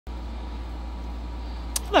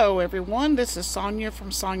Hello everyone, this is Sonia from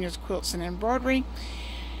Sonyas Quilts and Embroidery.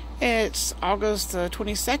 It's August the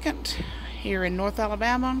 22nd here in North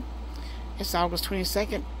Alabama. It's August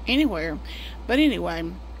 22nd anywhere. But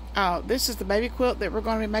anyway, this is the baby quilt that we're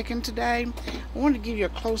going to be making today. I wanted to give you a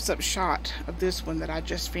close-up shot of this one that I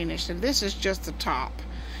just finished. And this is just the top.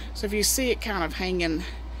 So if you see it kind of hanging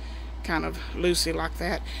kind of loosely like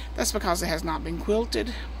that, that's because it has not been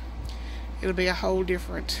quilted. It'll be a whole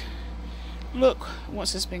different look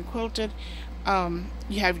once it's been quilted.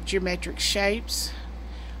 You have geometric shapes.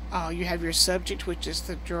 You have your subject, which is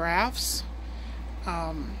the giraffes,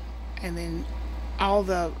 and then all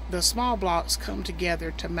the small blocks come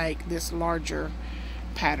together to make this larger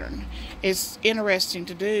pattern. It's interesting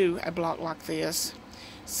to do a block like this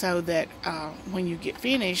so that when you get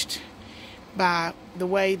finished, by the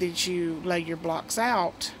way that you lay your blocks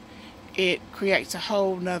out, it creates a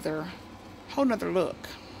whole nother look.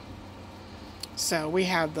 So we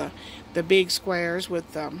have the big squares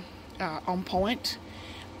with on point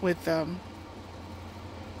with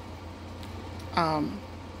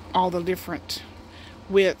all the different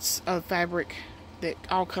widths of fabric that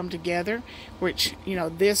all come together, which, you know,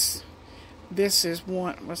 this is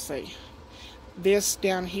one, let's see, this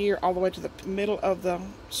down here all the way to the middle of the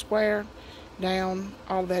square down,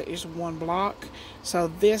 all that is one block. So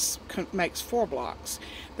this makes 4 blocks.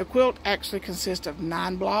 The quilt actually consists of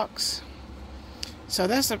 9 blocks. So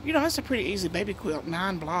that's a pretty easy baby quilt,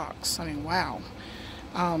 9 blocks. I mean, wow.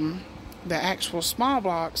 The actual small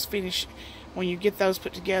blocks finish, when you get those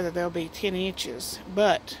put together, they'll be 10 inches.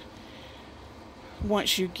 But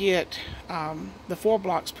once you get the 4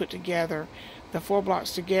 blocks put together, the 4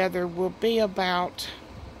 blocks together will be about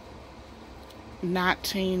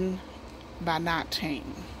 19 by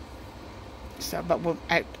 19. So, but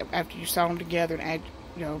after you sew them together and add,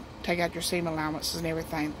 take out your seam allowances and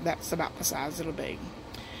everything, that's about the size it'll be.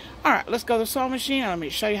 Alright, let's go to the sewing machine and let me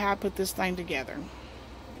show you how I put this thing together.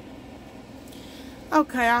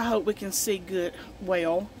 Okay, I hope we can see good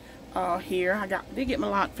well here. I did get my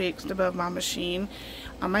light fixed above my machine.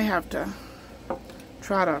 I may have to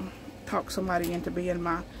try to talk somebody into being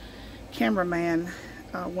my cameraman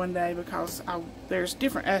one day, because there's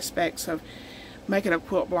different aspects of making a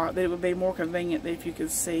quilt block that it would be more convenient if you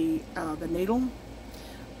could see the needle.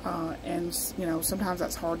 And sometimes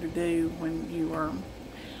that's hard to do when you are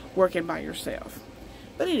working by yourself.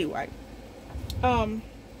 But anyway, we're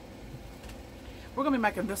gonna be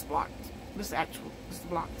making this block, this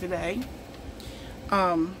block today.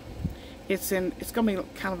 It's gonna be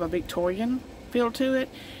kind of a Victorian feel to it,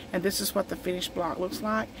 and this is what the finished block looks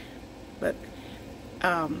like. But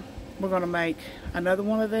we're gonna make another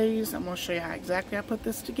one of these. I'm gonna show you how exactly I put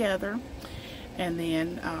this together, and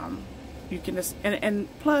then you can just, and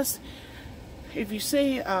plus, if you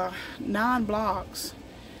see 9 blocks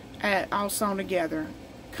all sewn together,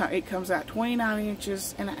 it comes out 29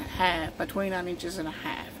 inches and a half by 29 inches and a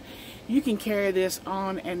half. You can carry this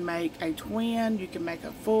on and make a twin. You can make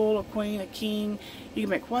a full, a queen, a king. You can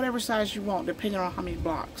make whatever size you want depending on how many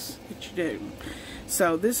blocks that you do.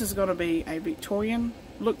 So this is going to be a Victorian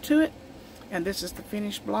look to it, and this is the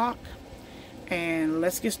finished block. And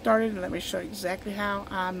let's get started and let me show you exactly how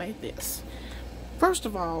I made this. First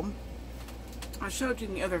of all, I showed you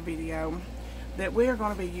in the other video that we are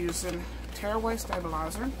going to be using tearaway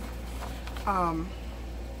stabilizer to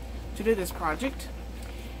do this project.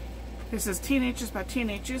 This is 10 inches by 10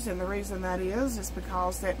 inches, and the reason that is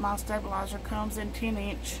because that my stabilizer comes in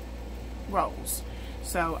 10-inch rolls.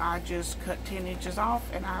 So I just cut 10 inches off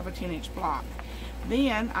and I have a 10-inch block.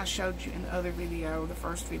 Then I showed you in the other video, the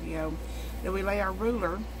first video, that we lay our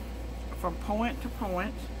ruler from point to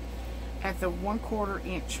point at the 1/4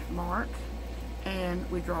 inch mark, and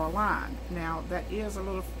we draw a line. Now that is a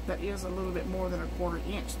little bit more than a 1/4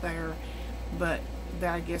 inch there, but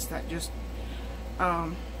I guess that just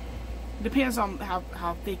depends on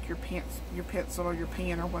how thick your pencil or your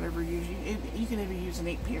pen or whatever you use. You can even use an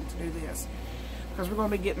ink pen to do this, because we're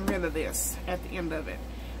going to be getting rid of this at the end of it.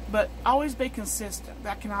 But always be consistent.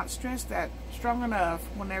 I cannot stress that strong enough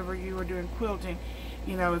whenever you are doing quilting.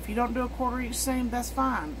 If you don't do a 1/4 inch seam, that's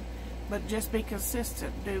fine. But just be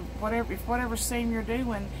consistent. Do whatever seam you're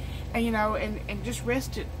doing, and and just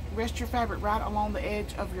rest your fabric right along the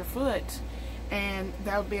edge of your foot, and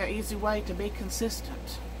that would be an easy way to be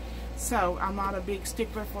consistent. So I'm not a big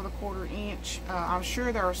stickler for the 1/4 inch. I'm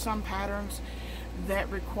sure there are some patterns that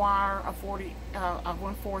require a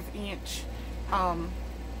 1/4 inch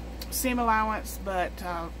seam allowance, but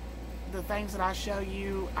the things that I show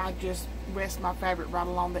you, I just rest my fabric right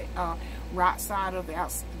along the right side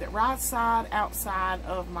outside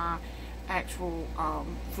of my actual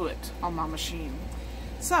foot on my machine.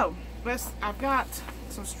 So I've got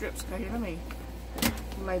some strips cut here. Let me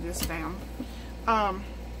lay this down.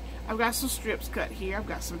 I've got some strips cut here. I've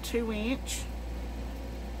got some 2-inch.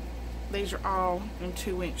 These are all in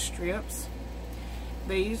 2-inch strips.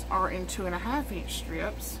 These are in 2.5-inch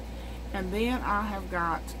strips. And then I have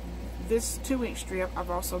got this 2-inch strip.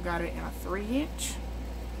 I've also got it in a 3-inch.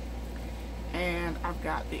 And I've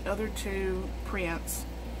got the other 2 prints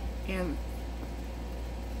in.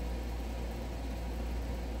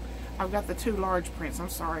 I've got the 2 large prints. I'm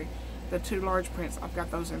sorry. The 2 large prints, I've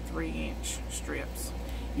got those in 3-inch strips.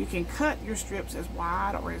 You can cut your strips as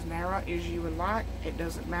wide or as narrow as you would like. It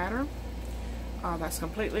doesn't matter. That's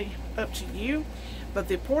completely up to you. But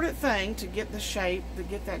the important thing to get the shape, to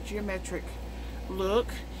get that geometric look,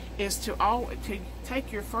 is to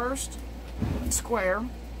take your first square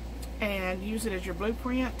and use it as your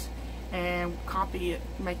blueprint and copy it,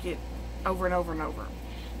 make it over and over and over.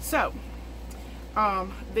 So,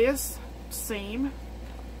 this seam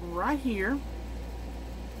right here,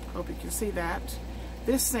 hope you can see that.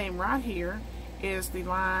 This seam right here is the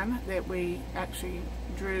line that we actually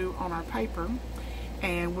drew on our paper,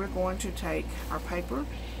 and we're going to take our paper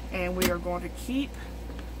and we are going to keep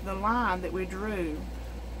the line that we drew.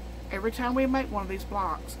 Every time we make one of these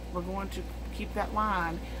blocks, we're going to keep that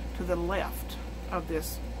line to the left of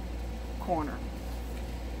this corner.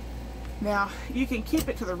 Now, you can keep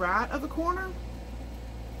it to the right of the corner.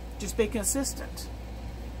 Just be consistent.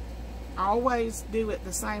 Always do it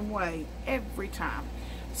the same way every time.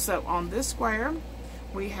 So on this square,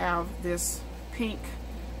 we have this pink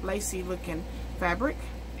lacy looking fabric.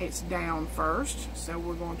 It's down first, so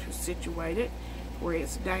we're going to situate it where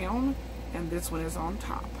it's down, and this one is on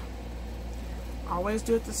top. Always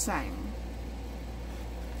do it the same,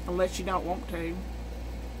 unless you don't want to.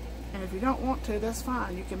 And if you don't want to, that's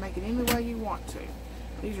fine. You can make it any way you want to.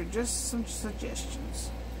 These are just some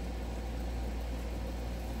suggestions.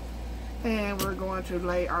 And we're going to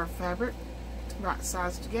lay our fabric right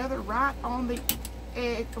sides together, right on the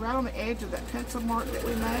edge of that pencil mark that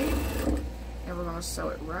we made, and we're going to sew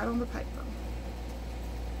it right on the paper.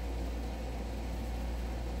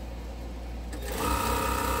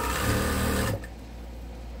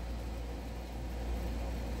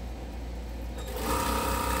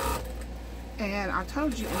 And I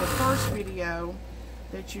told you in the first video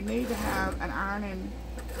that you need to have an ironing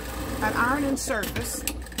surface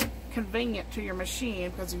convenient to your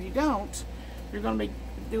machine, because if you don't, you're going to be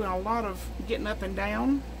doing a lot of getting up and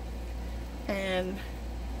down, and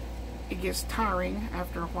it gets tiring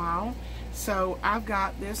after a while. So I've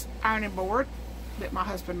got this ironing board that my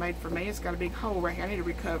husband made for me. It's got a big hole right here. I need to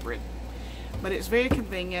recover it, but it's very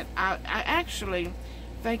convenient. I actually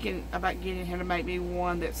thinking about getting him to make me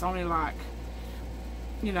one that's only like,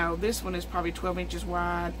 you know, this one is probably 12 inches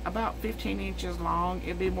wide, about 15 inches long.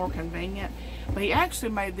 It'd be more convenient. But he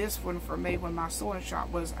actually made this one for me when my sewing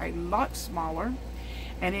shop was a lot smaller,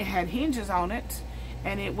 and it had hinges on it,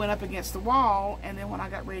 and it went up against the wall, and then when I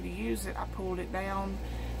got ready to use it, I pulled it down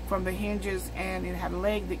from the hinges, and it had a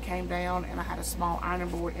leg that came down, and I had a small ironing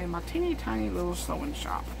board in my teeny tiny little sewing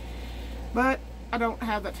shop. But I don't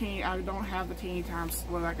have the teeny times.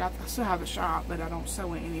 Well, I still have the shop, but I don't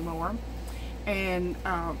sew it anymore. And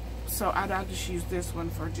so I just use this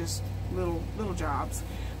one for just little jobs.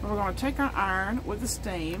 And we're going to take our iron with the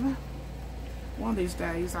steam. One of these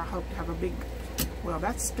days I hope to have a big, well,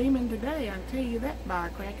 that's steaming today, I can tell you that, by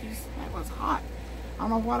crackies. That was hot. I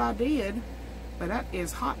don't know what I did, but that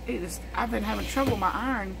is hot. It is. I've been having trouble with my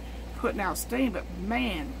iron putting out steam, but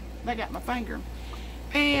man, that got my finger.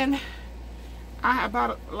 And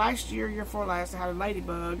about last year before last, I had a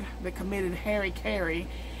ladybug that committed hara-kiri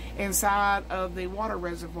inside of the water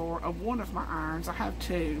reservoir of one of my irons. I have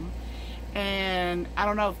 2, and I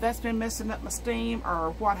don't know if that's been messing up my steam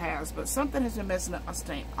or what has, but something has been messing up my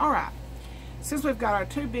steam. Alright, since we've got our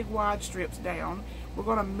 2 big wide strips down, we're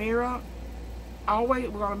going to mirror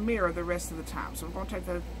the rest of the time. So we're going to take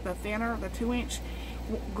the thinner, the 2-inch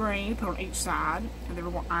green, put on each side, and then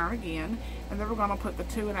we're going to iron again, and then we're going to put the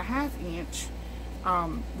 2.5-inch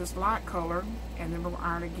this light color, and then we're going to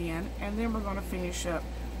iron again, and then we're going to finish up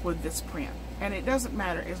with this print. And it doesn't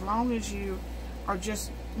matter as long as you are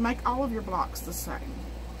just make all of your blocks the same.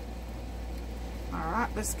 Alright,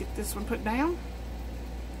 let's get this one put down.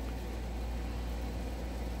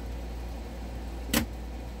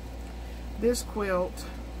 This quilt,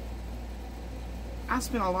 I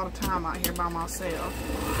spend a lot of time out here by myself,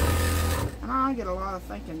 and I get a lot of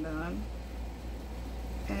thinking done.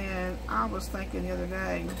 And I was thinking the other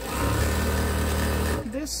day,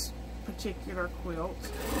 this particular quilt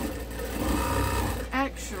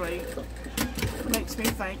actually makes me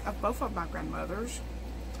think of both of my grandmothers.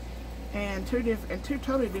 and two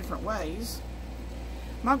totally different ways.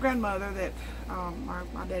 My grandmother, that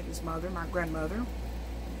my daddy's mother, my grandmother,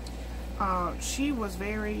 she was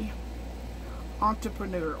very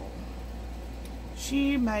entrepreneurial.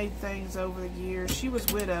 She made things over the years. She was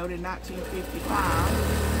widowed in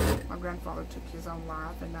 1955. My grandfather took his own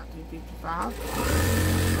life in 1955.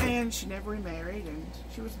 And she never remarried, and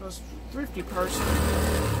she was the most thrifty person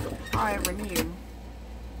I ever knew.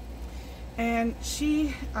 And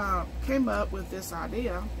she came up with this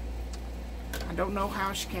idea. I don't know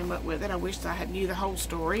how she came up with it. I wish I had knew the whole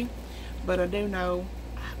story, but I do know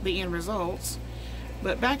the end results.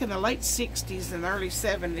 But back in the late 60s and early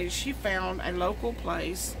 70s, she found a local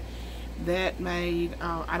place that made,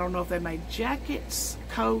 I don't know if they made jackets,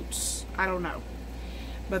 coats, I don't know.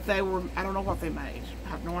 But they were, I don't know what they made. I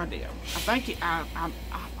have no idea. I think, I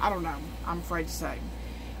don't know. I'm afraid to say.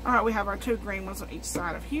 Alright, we have our two green ones on each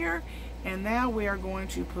side of here. And now we are going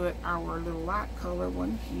to put our little light color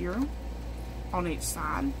one here on each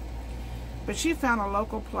side. But she found a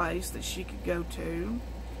local place that she could go to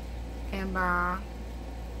and buy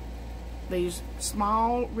these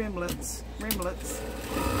small rimlets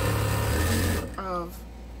of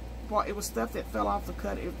what it was stuff that fell off the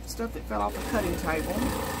cutting table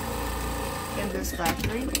in this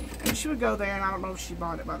factory. And she would go there, and I don't know if she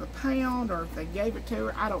bought it by the pound or if they gave it to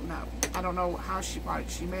her. I don't know. I don't know how she bought it.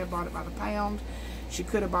 She may have bought it by the pound. She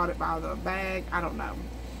could have bought it by the bag. I don't know.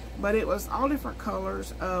 But it was all different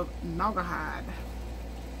colors of naugahyde,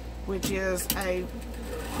 which is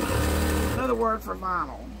another word for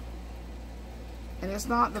vinyl. And it's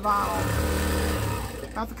not the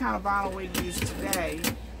vinyl, not the kind of vinyl we use today.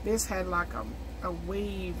 This had like a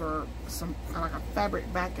weave or some like a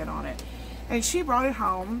fabric backing on it. And she brought it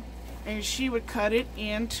home, and she would cut it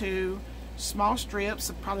into small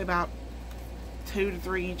strips of probably about 2 to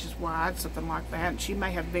 3 inches wide, something like that. And she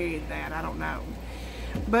may have varied that, I don't know.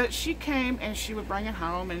 But she came and she would bring it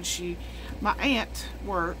home, and my aunt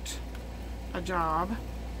worked a job,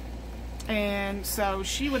 and so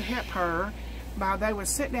she would help her. They would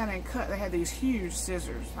sit down and cut. They had these huge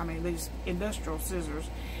scissors, I mean these industrial scissors,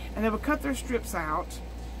 and they would cut their strips out,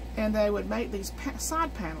 and they would make these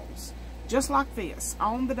side panels just like this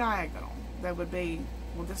on the diagonal. They would be,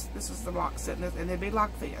 well, this is the block sitting, and they'd be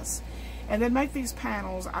like this, and they'd make these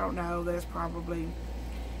panels. I don't know, there's probably,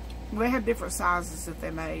 they had different sizes that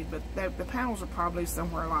they made, but the panels are probably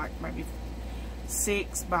somewhere like maybe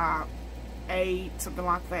 6 by 8, something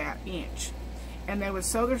like that, inch. And they would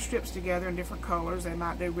sew their strips together in different colors. They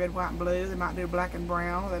might do red, white, and blue. They might do black and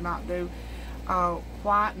brown. They might do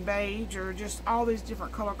white and beige, or just all these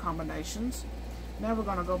different color combinations. Now we're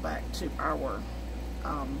going to go back to our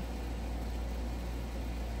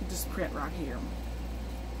this print right here.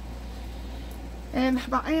 And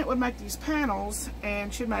my aunt would make these panels,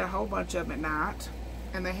 and she'd made a whole bunch of them at night.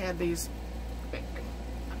 And they had these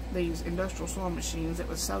industrial sewing machines that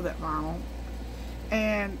would sew that vinyl.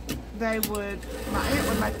 And my aunt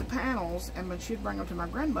would make the panels, and she'd bring them to my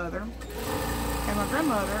grandmother, and my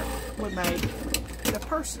grandmother would make the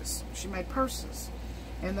purses. She made purses,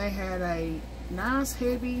 and they had a nice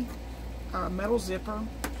heavy metal zipper.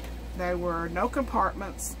 There were no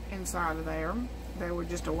compartments inside of there. They were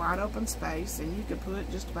just a wide open space, and you could put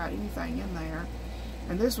just about anything in there.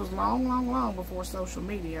 And this was long, long, long before social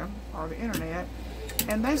media or the internet.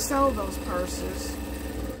 And they sold those purses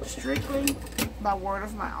strictly by word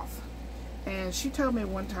of mouth. And she told me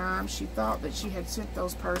one time she thought that she had sent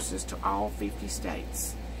those purses to all 50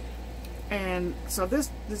 states. And so this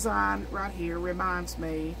design right here reminds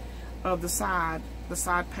me of the side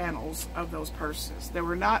panels of those purses. There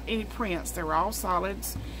were not any prints, they were all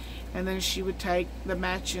solids. And then she would take the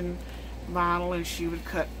matching vinyl, and she would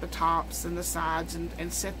cut the tops and the sides,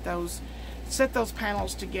 and set those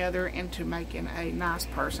panels together into making a nice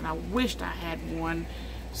purse. And I wished I had one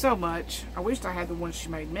so much. I wished I had the one she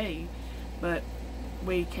made me. But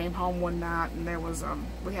we came home one night, and there was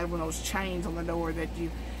we had one of those chains on the door that you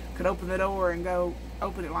could open the door and go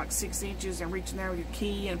open it like 6 inches and reach in there with your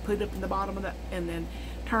key and put it up in the bottom of and then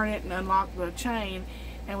turn it and unlock the chain.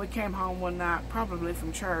 And we came home one night, probably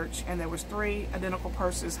from church, and there was 3 identical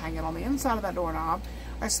purses hanging on the inside of that doorknob,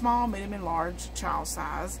 a small, medium, and large child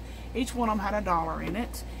size. Each one of them had $1 in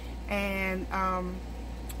it, and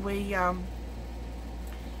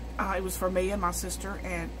it was for me and my sister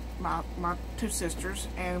and my 2 sisters,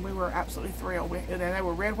 and we were absolutely thrilled. And they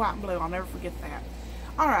were red, white, and blue. I'll never forget that.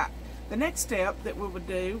 All right, the next step that we would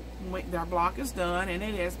do when our block is done, and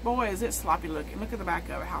it is, boy, is it sloppy looking. Look at the back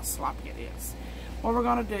of it, how sloppy it is. What we're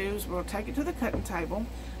going to do is we'll take it to the cutting table,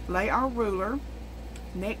 lay our ruler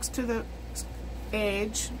next to the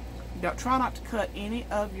edge. Try not to cut any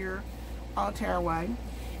of your tearaway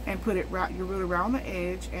and put it right, your ruler right on the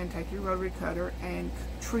edge, and take your rotary cutter and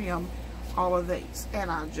trim all of these. And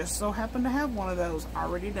I just so happen to have one of those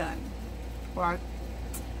already done. Well,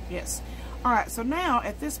 yes. All right, so now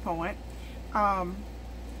at this point,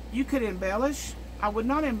 you could embellish. I would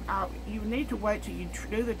not, you need to wait till you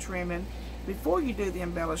do the trimming before you do the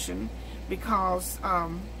embellishing, because,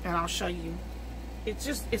 and I'll show you, it's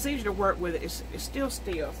easy to work with it. It's still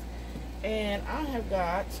stiff. And I have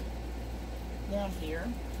got down here,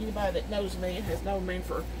 anybody that knows me and has known me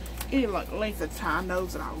for any length of time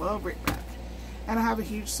knows that I love rickrack. And I have a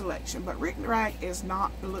huge selection, but rickrack is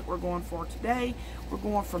not the look we're going for today. We're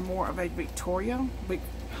going for more of a Victorian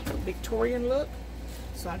look.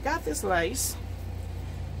 So I got this lace,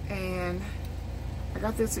 and I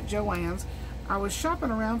got this at Joann's. I was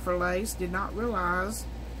shopping around for lace, did not realize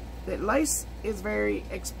that lace is very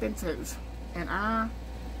expensive, and I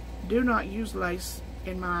do not use lace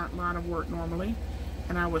in my line of work normally,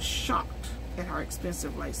 and I was shocked at how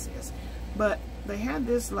expensive lace is. But they had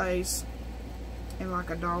this lace in like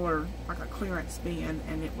 $1, like a clearance bin,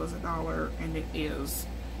 and it was $1, and it is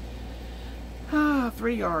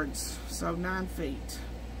 3 yards, so 9 feet.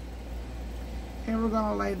 And we're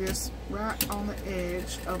gonna lay this right on the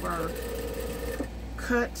edge of our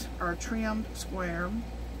cut, our trimmed square.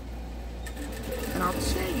 And I'll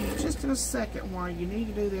tell you just in a second why you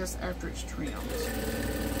need to do this after it's trimmed.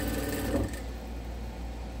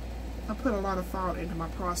 I put a lot of thought into my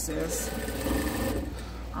process.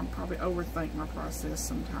 I probably overthink my process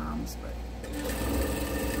sometimes, but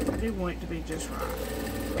I do want it to be just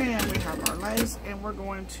right. And we have our lace, and we're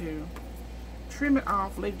going to trim it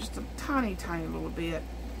off, leave just a tiny little bit.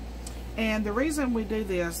 And the reason we do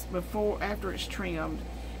this after it's trimmed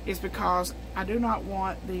is because I do not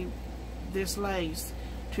want this lace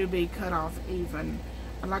to be cut off even.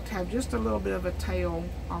 I like to have just a little bit of a tail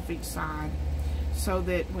off each side, so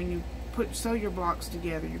that when you sew your blocks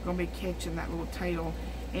together, you're going to be catching that little tail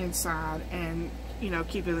inside, and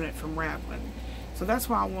keeping it from rattling. So that's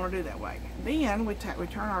why I want to do that way. Then we turn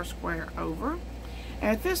our square over, and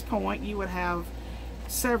at this point you would have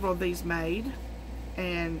several of these made,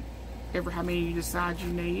 and how many you decide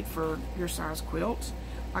you need for your size quilt.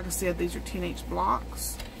 Like I said, these are 10-inch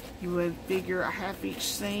blocks. You would figure a half each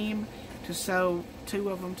seam to sew 2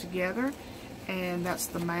 of them together, and that's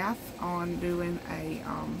the math on doing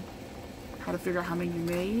how to figure out how many you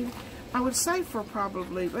need. I would say for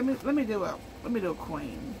probably, let me do a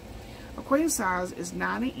queen. A queen size is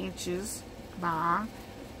 90 inches by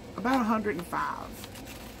about 105,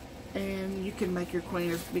 and you can make your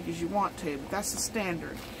queen as big as you want to, but that's the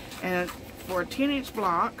standard. And for a 10-inch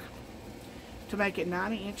block, to make it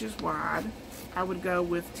 90 inches wide, I would go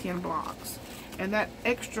with 10 blocks, and that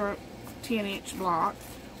extra 10-inch block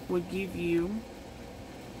would give you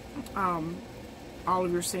all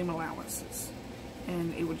of your seam allowances,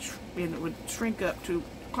 and it would shrink up to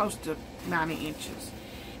close to 90 inches.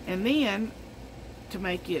 And then to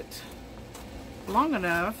make it long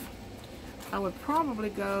enough, I would probably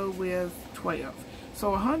go with 12.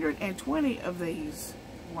 So 120 of these.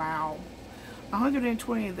 Wow,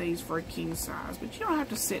 120 of these for a king size. But you don't have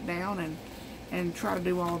to sit down and try to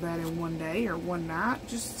do all that in one day or one night.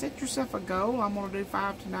 Just set yourself a goal. I'm going to do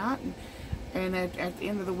 5 tonight, and at the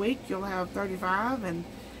end of the week you'll have 35, and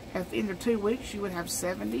at the end of 2 weeks you would have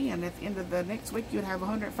 70, and at the end of the next week you would have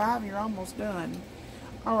 105, and you're almost done.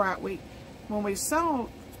 Alright, when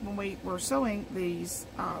we were sewing these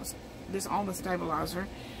this on the stabilizer,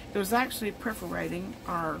 it was actually perforating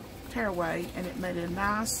our tearaway, and it made a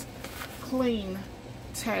nice clean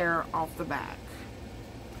tear off the back.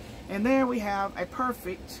 And there we have a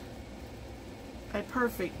perfect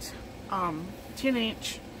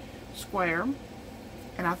 10-inch square,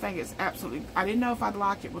 and I think it's absolutely, I didn't know if I'd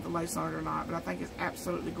like it with the lace on it or not, but I think it's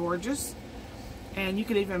absolutely gorgeous. And you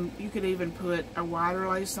could even put a wider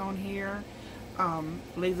lace on here,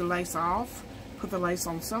 leave the lace off, put the lace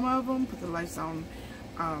on some of them, put the lace on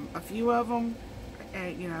a few of them,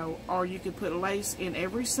 and or you could put lace in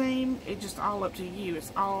every seam. It's just all up to you.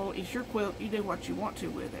 It's your quilt. You do what you want to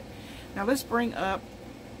with it. Now let's bring up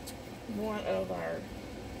one of our,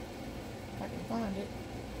 if I can find it,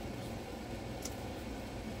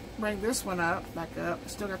 bring this one back up.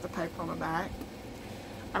 Still got the paper on the back.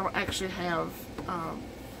 I don't actually have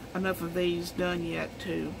enough of these done yet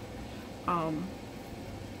to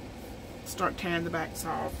start tearing the backs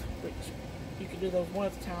off, which you could do those one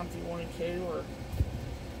at a time if you wanted to,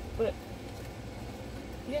 but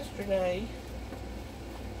yesterday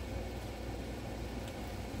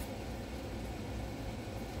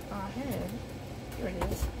I had, here it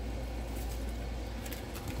is,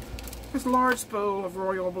 This large spool of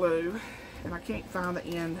royal blue, and I can't find the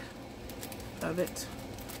end of it.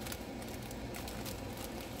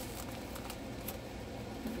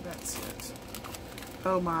 Maybe that's it.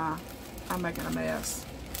 Oh my, I'm making a mess.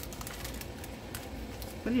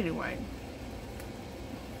 But anyway,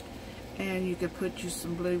 and you could put you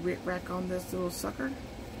some blue rickrack on this little sucker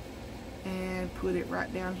and put it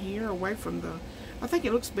right down here away from the, I think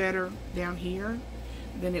it looks better down here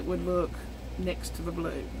than it would look next to the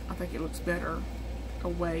blue. I think it looks better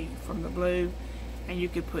away from the blue, and you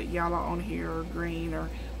could put yellow on here or green or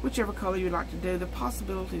whichever color you like to do. The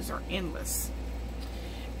possibilities are endless.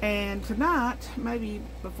 And tonight, maybe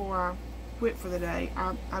before I quit for the day,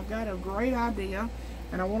 I've got a great idea,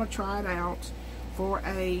 and I want to try it out for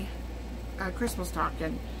a Christmas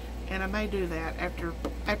stocking. And I may do that after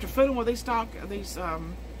fiddling with these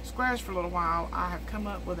squares for a little while. I have come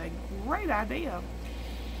up with a great idea.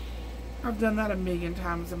 I've done that a million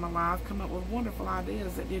times in my life, come up with wonderful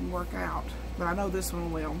ideas that didn't work out, but I know this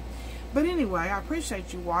one will. But anyway, I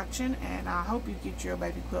appreciate you watching, and I hope you get your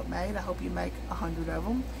baby quilt made. I hope you make 100 of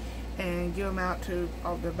them and give them out to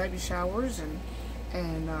all the baby showers,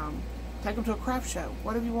 and take them to a craft show.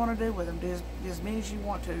 Whatever you want to do with them, do as many as you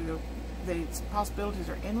want to. The possibilities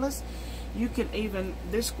are endless. You can even,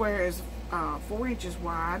 this square is 4 inches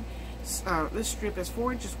wide. This strip is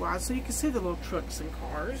 4 inches wide, so you can see the little trucks and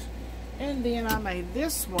cars. And then I made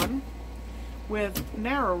this one with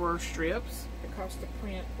narrower strips because the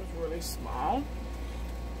print was really small.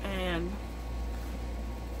 And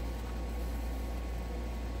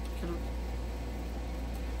you can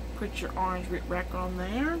put your orange rickrack on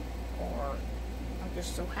there, or I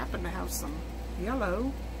just so happen to have some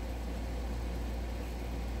yellow.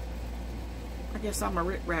 I guess I'm a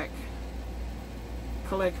rickrack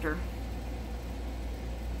collector.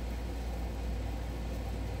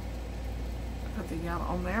 Put the yellow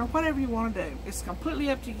on there. Whatever you want to do. It's completely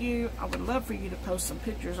up to you. I would love for you to post some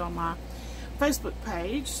pictures on my Facebook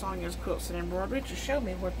page, Sonyas Quilts and Embroidery, to show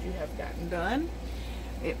me what you have gotten done.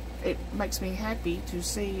 It makes me happy to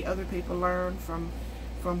see other people learn from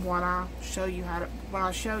what I show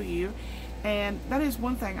you and that is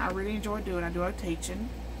one thing I really enjoy doing. I do a teaching.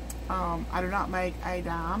 I do not make a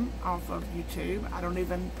dime off of YouTube. I don't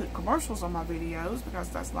even put commercials on my videos because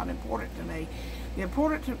that's not important to me. The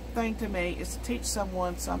important thing to me is to teach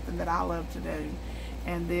someone something that I love to do,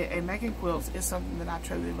 and making quilts is something that I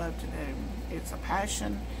truly love to do. It's a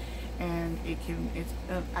passion, and it's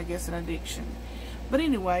I guess an addiction. But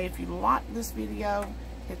anyway, if you like this video,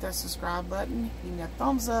 hit that subscribe button, give me a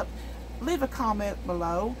thumbs up, leave a comment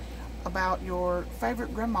below about your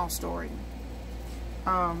favorite grandma story.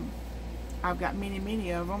 I've got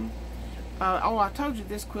many of them. Oh, I told you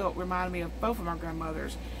this quilt reminded me of both of my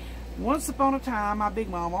grandmothers. Once upon a time, my big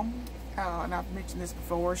mama, and I've mentioned this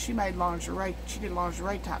before, she made lingerie. She did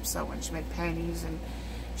lingerie type sewing. She made panties, and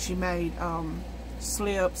she made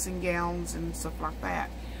slips and gowns and stuff like that.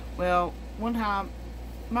 Well, one time,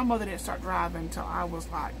 my mother didn't start driving until I was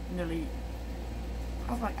like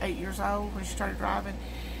 8 years old when she started driving.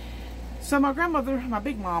 So my grandmother, my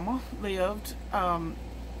big mama, lived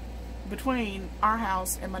between our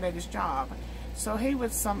house and my daddy's job. So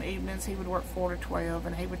some evenings he would work 4 to 12,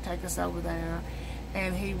 and he would take us over there,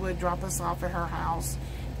 and he would drop us off at her house,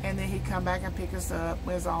 and then he'd come back and pick us up. It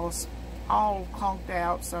was all conked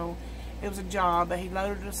out, so it was a job, but he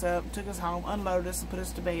loaded us up, took us home, unloaded us, and put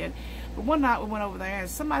us to bed. But one night we went over there, and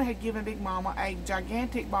somebody had given Big Mama a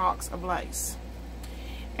gigantic box of lace,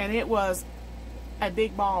 and it was a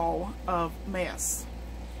big ball of mess.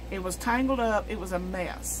 It was tangled up. It was a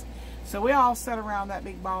mess. So we all sat around that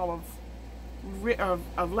big ball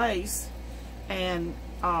of lace and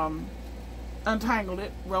untangled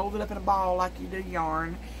it, rolled it up in a ball like you do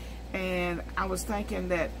yarn. And I was thinking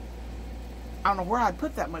that I don't know where I'd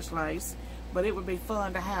put that much lace, but it would be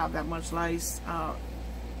fun to have that much lace.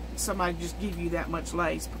 Somebody just give you that much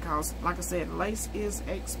lace, because like I said, lace is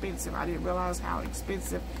expensive. I didn't realize how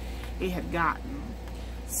expensive it had gotten.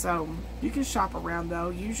 So you can shop around though.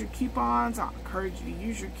 Use your coupons. I encourage you to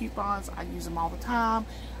use your coupons. I use them all the time.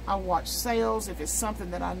 I watch sales. If it's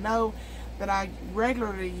something that I know that I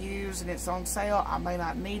regularly use and it's on sale, I may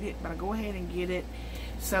not need it, but I go ahead and get it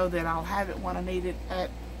so that I'll have it when I need it at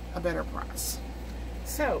a better price.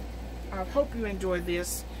 So I hope you enjoyed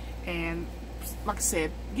this, and like I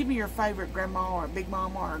said, give me your favorite grandma or big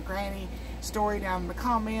mama or granny story down in the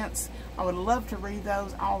comments. I would love to read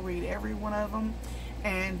those. I'll read every one of them.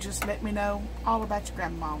 And just let me know all about your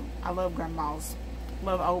grandma. I love grandmas.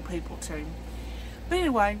 Love old people too. But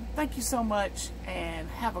anyway, thank you so much, and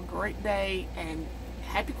have a great day, and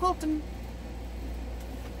happy quilting.